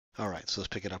Alright, so let's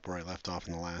pick it up where I left off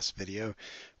in the last video.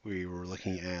 We were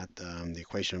looking at the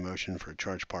equation of motion for a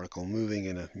charged particle moving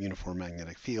in a uniform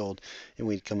magnetic field, and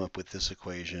we'd come up with this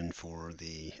equation for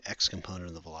the x component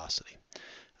of the velocity.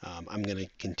 I'm going to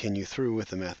continue through with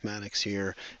the mathematics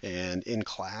here, and in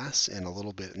class and a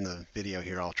little bit in the video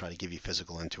here I'll try to give you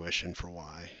physical intuition for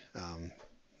why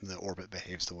the orbit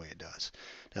behaves the way it does.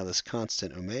 Now this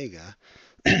constant omega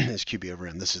is QB over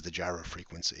m. This is the gyro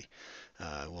frequency.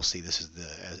 We'll see this is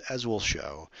as we'll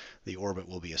show, the orbit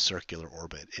will be a circular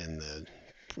orbit in the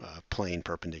plane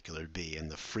perpendicular to B,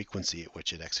 and the frequency at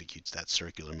which it executes that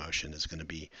circular motion is going to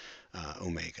be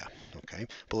omega. Okay,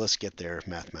 but let's get there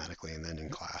mathematically, and then in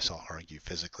class I'll argue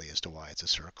physically as to why it's a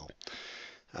circle.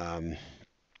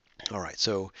 All right,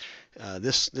 so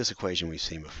this equation we've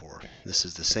seen before. This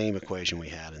is the same equation we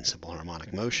had in simple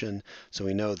harmonic motion, so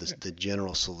we know the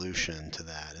general solution to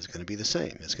that is going to be the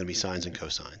same. It's going to be sines and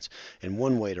cosines. And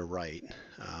one way to write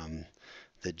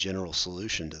the general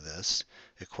solution to this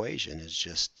equation is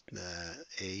just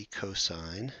a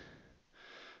cosine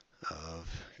of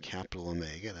capital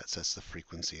omega, that's the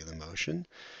frequency of the motion,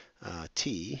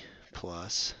 t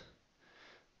plus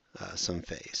some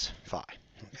phase, phi.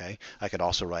 Okay, I could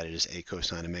also write it as a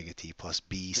cosine omega t plus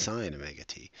b sine omega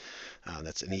t.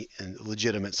 That's a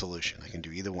legitimate solution. I can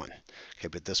do either one. Okay,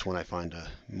 but this one I find a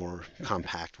more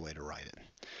compact way to write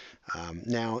it.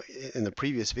 Now, in the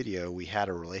previous video, we had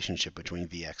a relationship between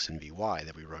Vx and Vy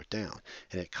that we wrote down,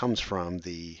 and it comes from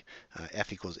the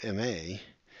F equals ma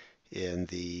in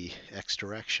the x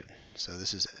direction. So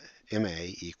this is ma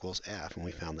equals F, and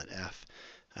we found that F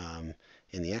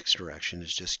in the x direction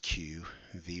is just q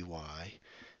Vy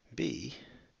b.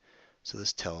 So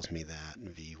this tells me that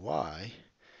Vy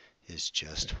is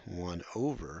just 1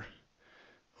 over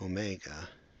omega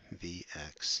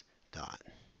Vx dot.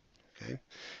 Okay,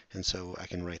 and so I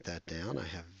can write that down. I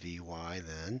have Vy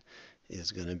then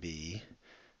is going to be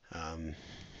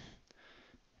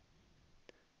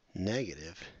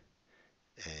negative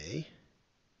a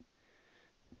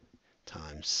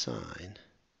times sine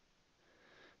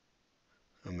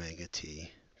omega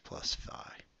t plus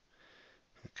phi.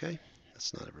 Okay,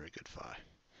 that's not a very good phi.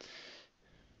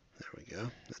 There we go.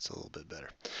 That's a little bit better.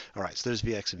 All right, so there's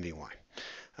Vx and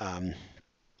Vy.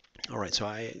 All right, so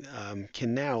I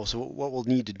can now, so what we'll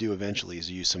need to do eventually is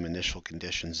use some initial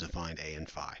conditions to find a and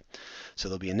phi. So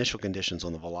there'll be initial conditions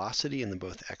on the velocity in the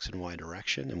both x and y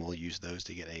direction, and we'll use those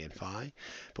to get a and phi.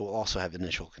 But we'll also have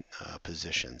initial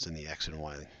positions in the x and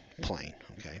y plane.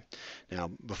 Okay.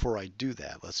 Now, before I do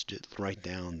that, let's just write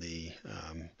down the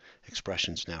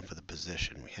expressions now for the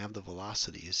position. We have the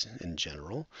velocities in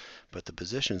general, but the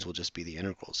positions will just be the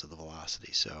integrals of the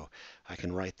velocity. So I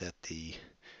can write that the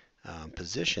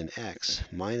position x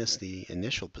minus the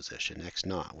initial position x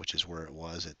naught, which is where it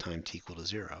was at time t equal to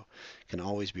 0, can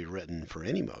always be written for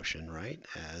any motion, right,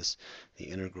 as the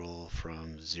integral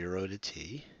from 0 to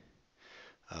t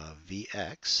of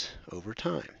Vx over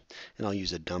time. And I'll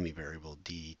use a dummy variable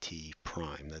dt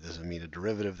prime. That doesn't mean a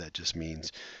derivative, that just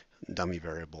means dummy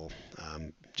variable,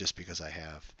 just because I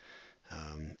have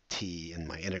t in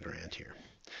my integrand here.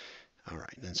 All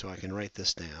right, and so I can write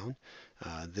this down.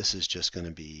 This is just going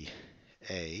to be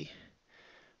a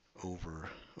over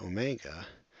omega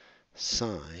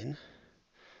sine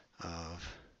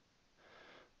of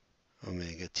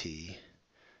omega t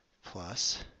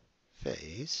plus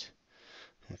phase.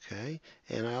 Okay,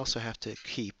 and I also have to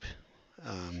keep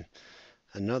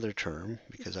another term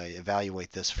because I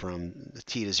evaluate this from the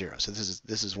t to 0. So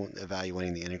this is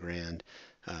evaluating the integrand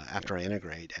after I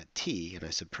integrate at t, and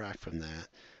I subtract from that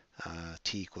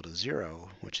t equal to 0,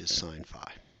 which is sine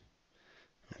phi.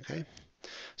 Okay,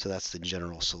 so that's the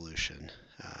general solution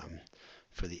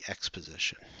for the x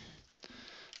position.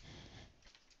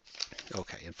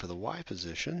 Okay, and for the y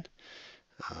position,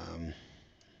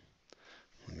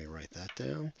 let me write that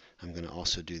down. I'm going to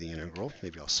also do the integral.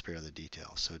 Maybe I'll spare the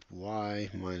details. So y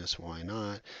minus y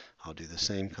naught, I'll do the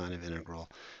same kind of integral,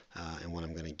 and what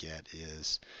I'm going to get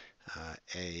is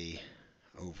a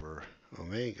over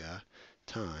omega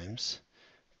times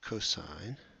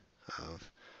cosine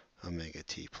of omega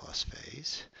t plus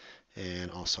phase,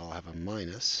 and also I'll have a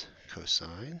minus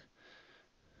cosine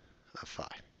of phi.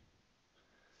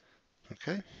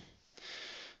 Okay?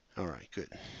 All right, good.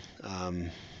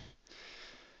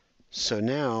 So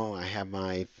now I have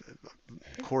my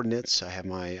coordinates. I have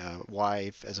my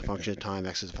y as a function of time,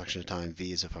 x as a function of time,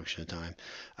 v as a function of time.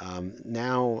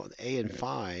 Now a and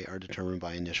phi are determined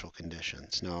by initial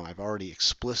conditions. Now I've already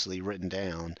explicitly written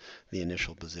down the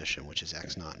initial position, which is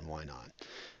x naught and y naught.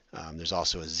 There's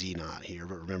also a z naught here,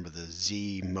 but remember the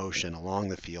z motion along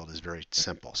the field is very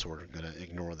simple, so we're going to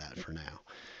ignore that for now.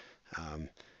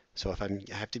 So if I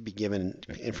have to be given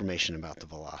information about the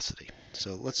velocity.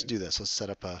 So let's do this. Let's set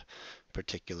up a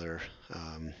particular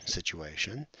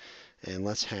situation, and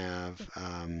let's have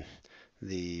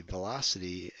the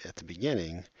velocity at the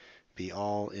beginning be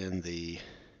all in the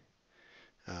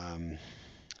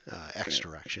x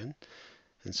direction.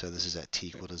 And so this is at t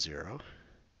equal to 0,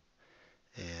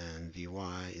 and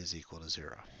Vy is equal to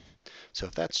 0. So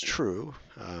if that's true,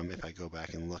 if I go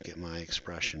back and look at my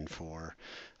expression for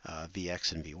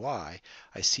Vx and Vy,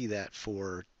 I see that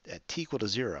for at t equal to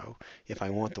 0, if I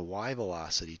want the y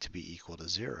velocity to be equal to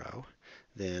 0,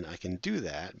 then I can do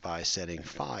that by setting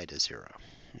phi to 0.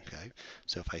 Okay,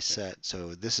 so if I set,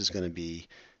 so this is going to be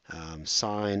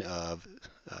sine of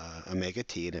omega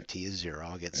t, and if t is 0,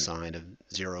 I'll get sine of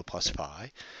 0 plus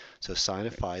phi. So sine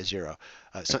of phi is 0.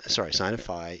 Sine of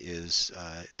phi is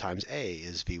times a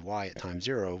is Vy at time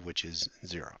 0, which is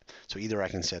 0. So either I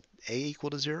can set a equal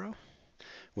to 0,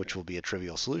 which will be a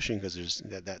trivial solution because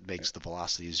that makes the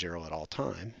velocity 0 at all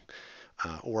time,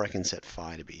 or I can set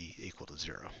phi to be equal to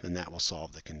 0, and that will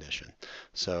solve the condition.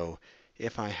 So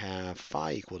if I have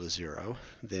phi equal to 0,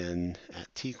 then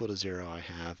at t equal to 0, I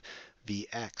have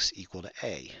Vx equal to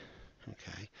a.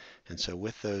 Okay, and so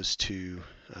with those two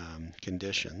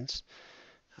conditions,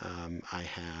 I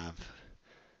have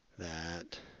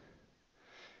that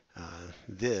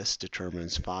this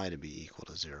determines phi to be equal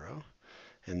to 0,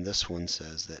 and this one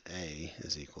says that a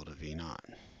is equal to v naught.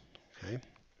 Okay,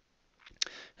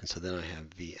 and so then I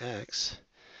have Vx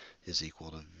is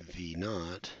equal to v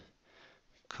naught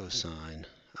cosine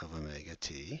of omega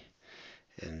t,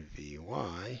 and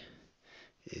Vy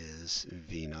is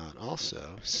v naught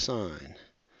also sine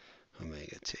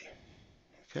omega t.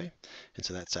 Okay, and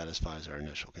so that satisfies our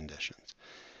initial conditions.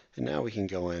 And now we can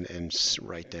go in and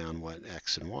write down what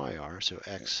x and y are. So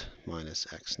x minus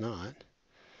x naught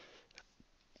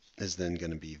is then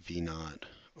going to be v naught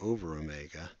over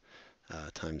omega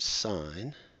times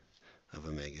sine of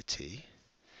omega t,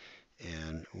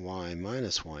 and y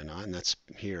minus y naught, and that's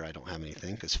here I don't have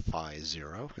anything because phi is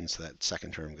 0, and so that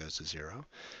second term goes to 0.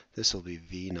 This will be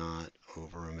v naught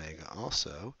over omega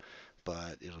also,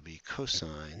 but it'll be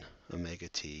cosine omega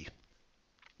t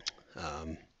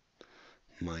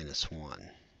minus 1.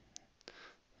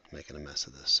 Making a mess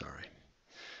of this, sorry.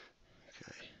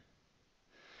 Okay.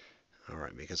 All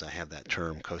right, because I have that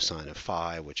term cosine of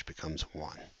phi, which becomes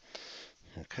 1.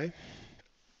 Okay.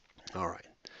 All right.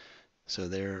 So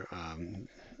there,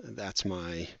 that's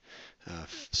my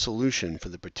solution for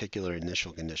the particular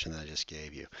initial condition that I just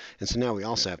gave you. And so now we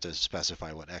also have to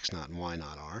specify what x naught and y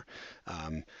naught are.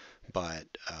 But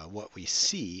what we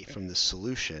see from this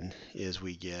solution is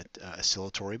we get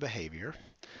oscillatory behavior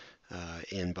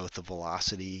in both the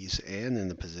velocities and in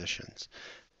the positions.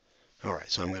 All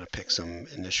right, so I'm going to pick some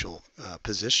initial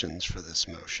positions for this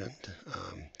motion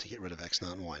to get rid of x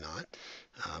naught and y naught.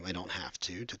 I don't have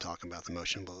to talk about the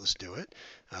motion, but let's do it.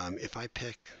 If I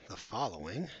pick the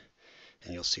following,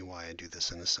 and you'll see why I do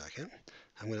this in a second,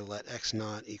 I'm going to let x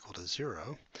naught equal to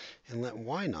 0 and let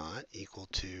y naught equal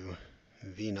to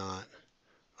v naught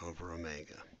over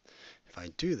omega. If I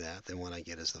do that, then what I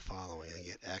get is the following. I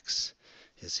get x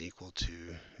is equal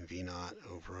to v naught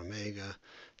over omega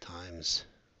times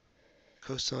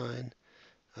cosine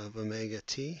of omega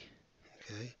t,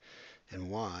 okay, and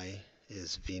y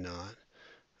is v naught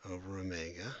over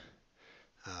omega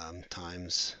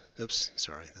times, oops,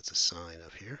 sorry, that's a sine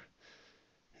up here,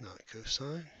 not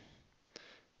cosine,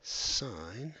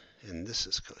 sine, and this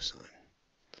is cosine.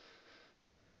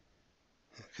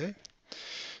 Okay,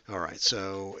 all right,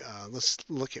 so let's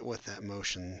look at what that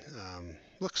motion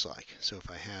looks like. So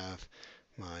if I have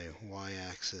my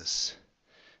y-axis,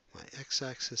 my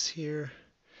x-axis here,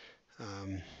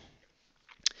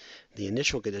 the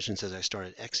initial condition says I start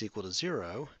at x equal to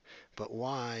 0, but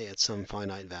y at some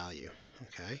finite value,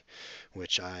 okay,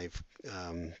 which I've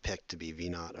picked to be v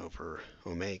naught over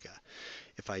omega.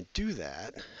 If I do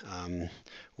that,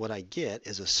 what I get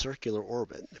is a circular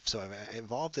orbit. So if I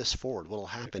evolve this forward, what will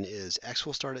happen is x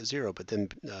will start at 0, but then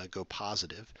go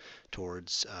positive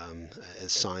towards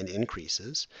as sine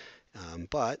increases,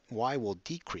 but y will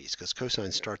decrease because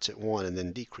cosine starts at 1 and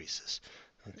then decreases.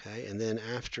 Okay, and then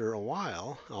after a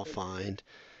while, I'll find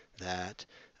that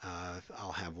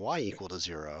I'll have y equal to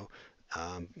 0,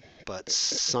 but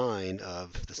sine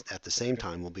of this, at the same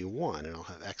time will be 1, and I'll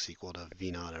have x equal to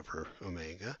v naught over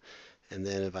omega. And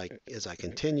then as I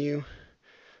continue,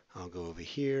 I'll go over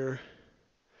here,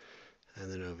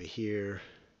 and then over here,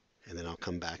 and then I'll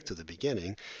come back to the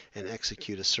beginning and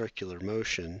execute a circular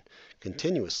motion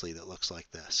continuously that looks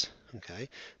like this. Okay,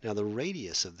 now the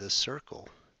radius of this circle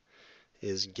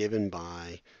is given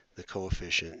by the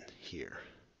coefficient here.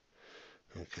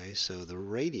 Okay, so the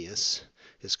radius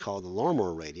is called the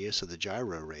Larmor radius, or the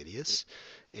gyro radius,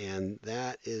 and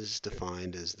that is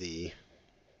defined as the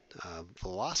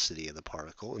velocity of the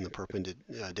particle in the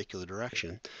perpendicular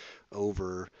direction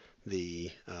over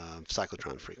the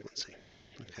cyclotron frequency.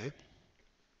 Okay.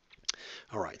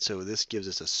 All right, so this gives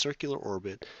us a circular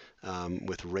orbit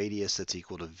with radius that's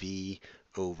equal to v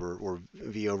over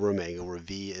omega, where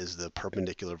v is the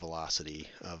perpendicular velocity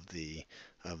of the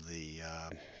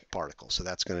particle. So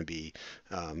that's going to be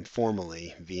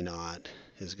formally v naught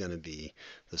is going to be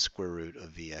the square root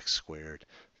of vx squared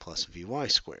plus vy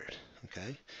squared.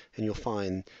 Okay, and you'll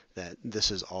find that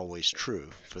this is always true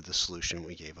for the solution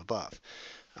we gave above.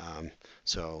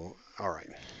 All right,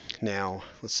 now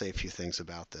let's say a few things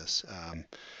about this.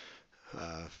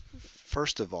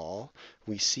 First of all,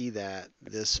 we see that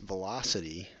this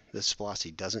velocity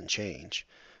doesn't change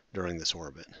during this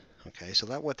orbit. Okay, so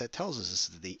what that tells us is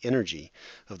that the energy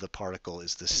of the particle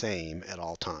is the same at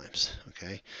all times,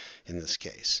 okay, in this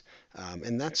case.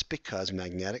 And that's because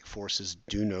magnetic forces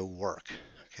do no work.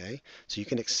 Okay, so you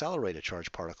can accelerate a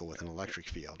charged particle with an electric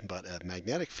field, but a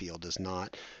magnetic field does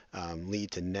not lead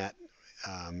to net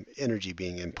energy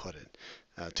being inputted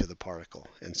to the particle.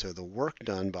 And so the work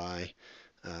done by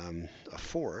a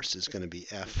force is going to be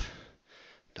F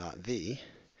dot V,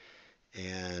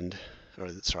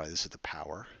 this is the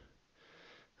power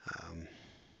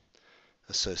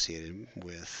associated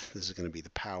with, this is going to be the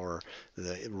power,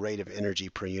 the rate of energy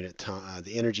per unit time,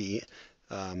 the energy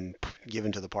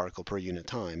given to the particle per unit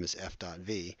time is F dot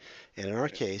V. And in our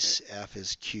case, F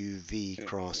is QV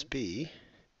cross B.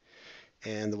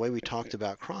 And the way we talked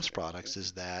about cross products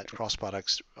is that cross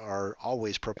products are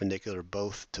always perpendicular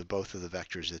to both of the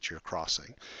vectors that you're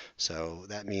crossing. So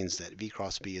that means that V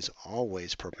cross B is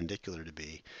always perpendicular to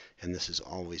B, and this is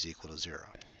always equal to 0.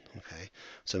 Okay,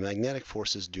 so magnetic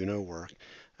forces do no work,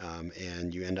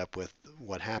 and you end up with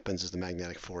what happens is the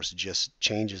magnetic force just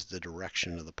changes the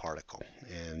direction of the particle,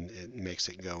 and it makes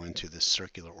it go into this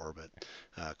circular orbit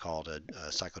called a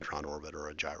cyclotron orbit or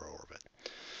a gyro orbit.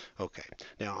 Okay,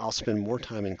 now I'll spend more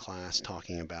time in class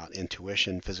talking about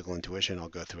intuition, physical intuition. I'll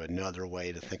go through another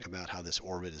way to think about how this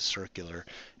orbit is circular,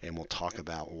 and we'll talk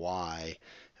about why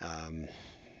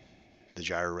the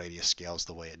gyro radius scales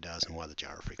the way it does and why the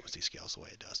gyro frequency scales the way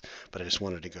it does. But I just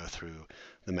wanted to go through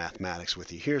the mathematics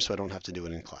with you here so I don't have to do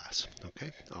it in class.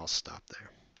 Okay, I'll stop there.